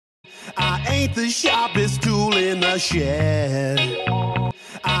I ain't the sharpest tool in the shed.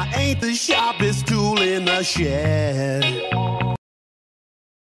 I ain't the sharpest tool in the shed.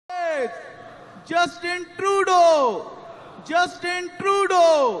 Justin Trudeau! Justin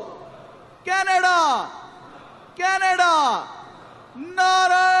Trudeau! Canada! Canada!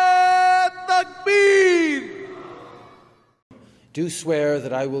 Nare Takbir! Do swear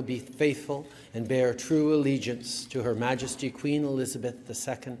that I will be faithful and bear true allegiance to Her Majesty Queen Elizabeth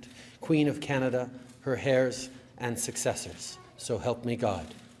II, Queen of Canada, her heirs and successors. So help me God.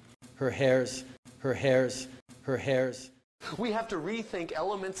 Her heirs, her heirs, her heirs. We have to rethink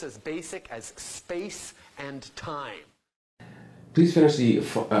elements as basic as space and time. Please finish the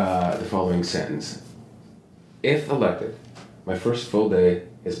following sentence. If elected, my first full day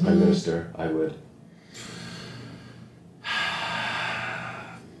as Prime Minister, I would...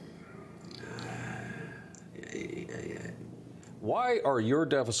 Why are your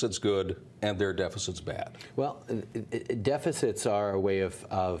deficits good and their deficits bad? Well, deficits are a way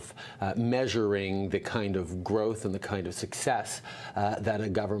of measuring the kind of growth and the kind of success that a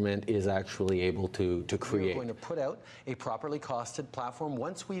government is actually able to create. We're going to put out a properly costed platform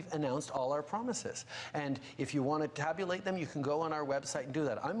once we've announced all our promises. And if you want to tabulate them, you can go on our website and do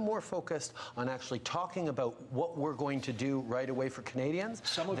that. I'm more focused on actually talking about what we're going to do right away for Canadians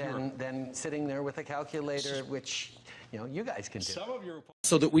than sitting there with a calculator, which... you know, you guys can do.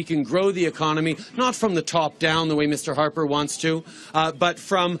 So that we can grow the economy, not from the top down the way Mr. Harper wants to, but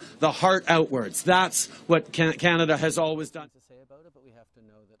from the heart outwards. That's what Canada has always done. To say about it, but we have to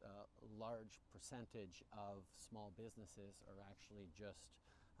know that a large percentage of small businesses are actually just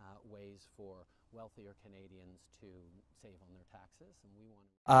ways for wealthier Canadians to save on their taxes. And we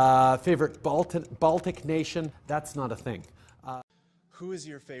want favorite Baltic nation, that's not a thing. Who is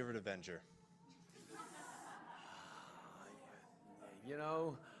your favorite Avenger? You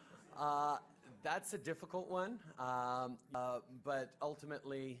know, that's a difficult one, but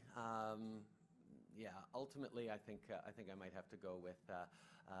ultimately, ultimately, I think I might have to go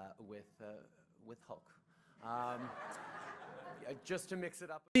with Hulk. Just to mix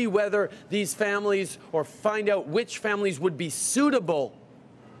it up. See whether these families, or find out which families would be suitable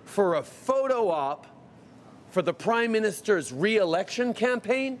for a photo op for the Prime Minister's re-election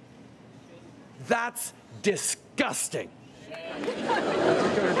campaign. That's disgusting.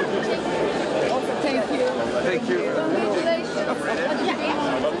 Thank you. Thank you.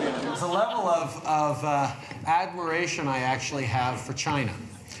 There's a level of admiration I actually have for China,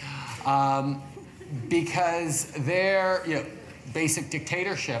 because their basic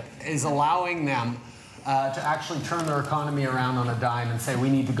dictatorship is allowing them to actually turn their economy around on a dime and say we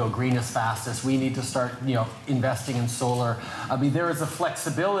need to go green as fast as we need to start investing in solar. I mean, there is a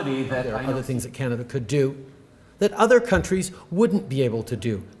flexibility that there are other things that Canada could do that other countries wouldn't be able to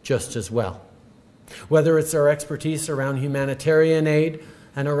do just as well. Whether it's our expertise around humanitarian aid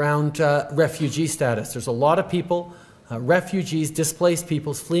and around refugee status. There's a lot of people, refugees, displaced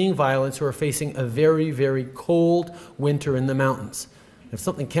peoples fleeing violence who are facing a very, very cold winter in the mountains. If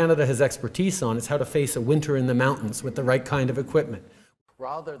something Canada has expertise on is how to face a winter in the mountains with the right kind of equipment,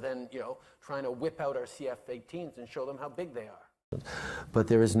 rather than trying to whip out our CF-18s and show them how big they are. But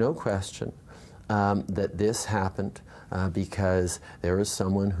there is no question that this happened because there is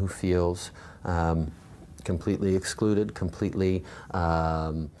someone who feels completely excluded, completely...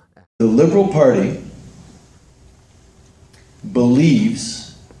 The Liberal Party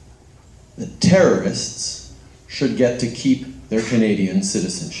believes that terrorists should get to keep their Canadian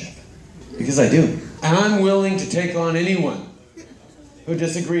citizenship. Because I do. And I'm willing to take on anyone who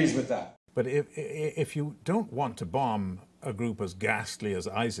disagrees with that. But if you don't want to bomb a group as ghastly as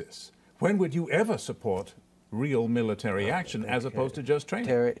ISIS, when would you ever support real military action as opposed to just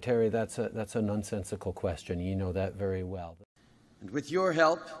training? Terry, that's a nonsensical question. You know that very well. And with your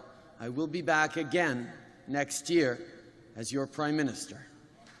help, I will be back again next year as your Prime Minister.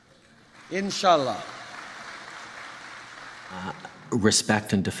 Inshallah.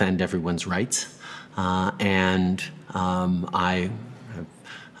 Respect and defend everyone's rights. I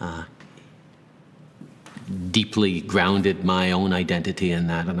have deeply grounded my own identity in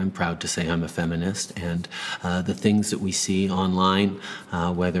that, and I'm proud to say I'm a feminist. And the things that we see online,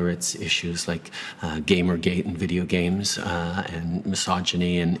 whether it's issues like Gamergate and video games and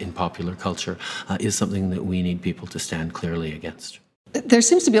misogyny in popular culture, is something that we need people to stand clearly against. There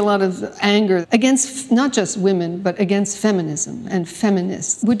seems to be a lot of anger against not just women, but against feminism and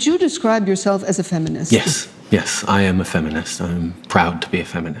feminists. Would you describe yourself as a feminist? Yes, I am a feminist. I'm proud to be a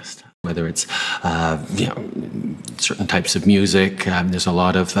feminist. Whether it's certain types of music, there's a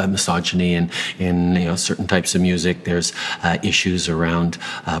lot of misogyny in certain types of music. There's issues around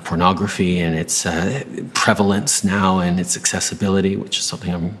pornography and its prevalence now and its accessibility, which is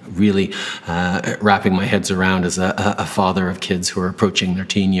something I'm really wrapping my heads around as a father of kids who are approaching their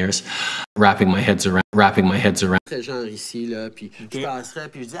teen years. Wrapping my heads around. Genre ici là, puis je passerais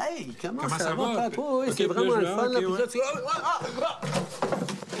puis je dis hey comment ça va papa? Oui, c'est vraiment le fun là, puis là tu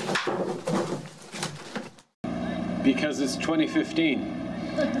Because it's 2015.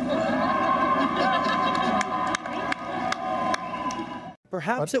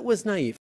 Perhaps it was naive.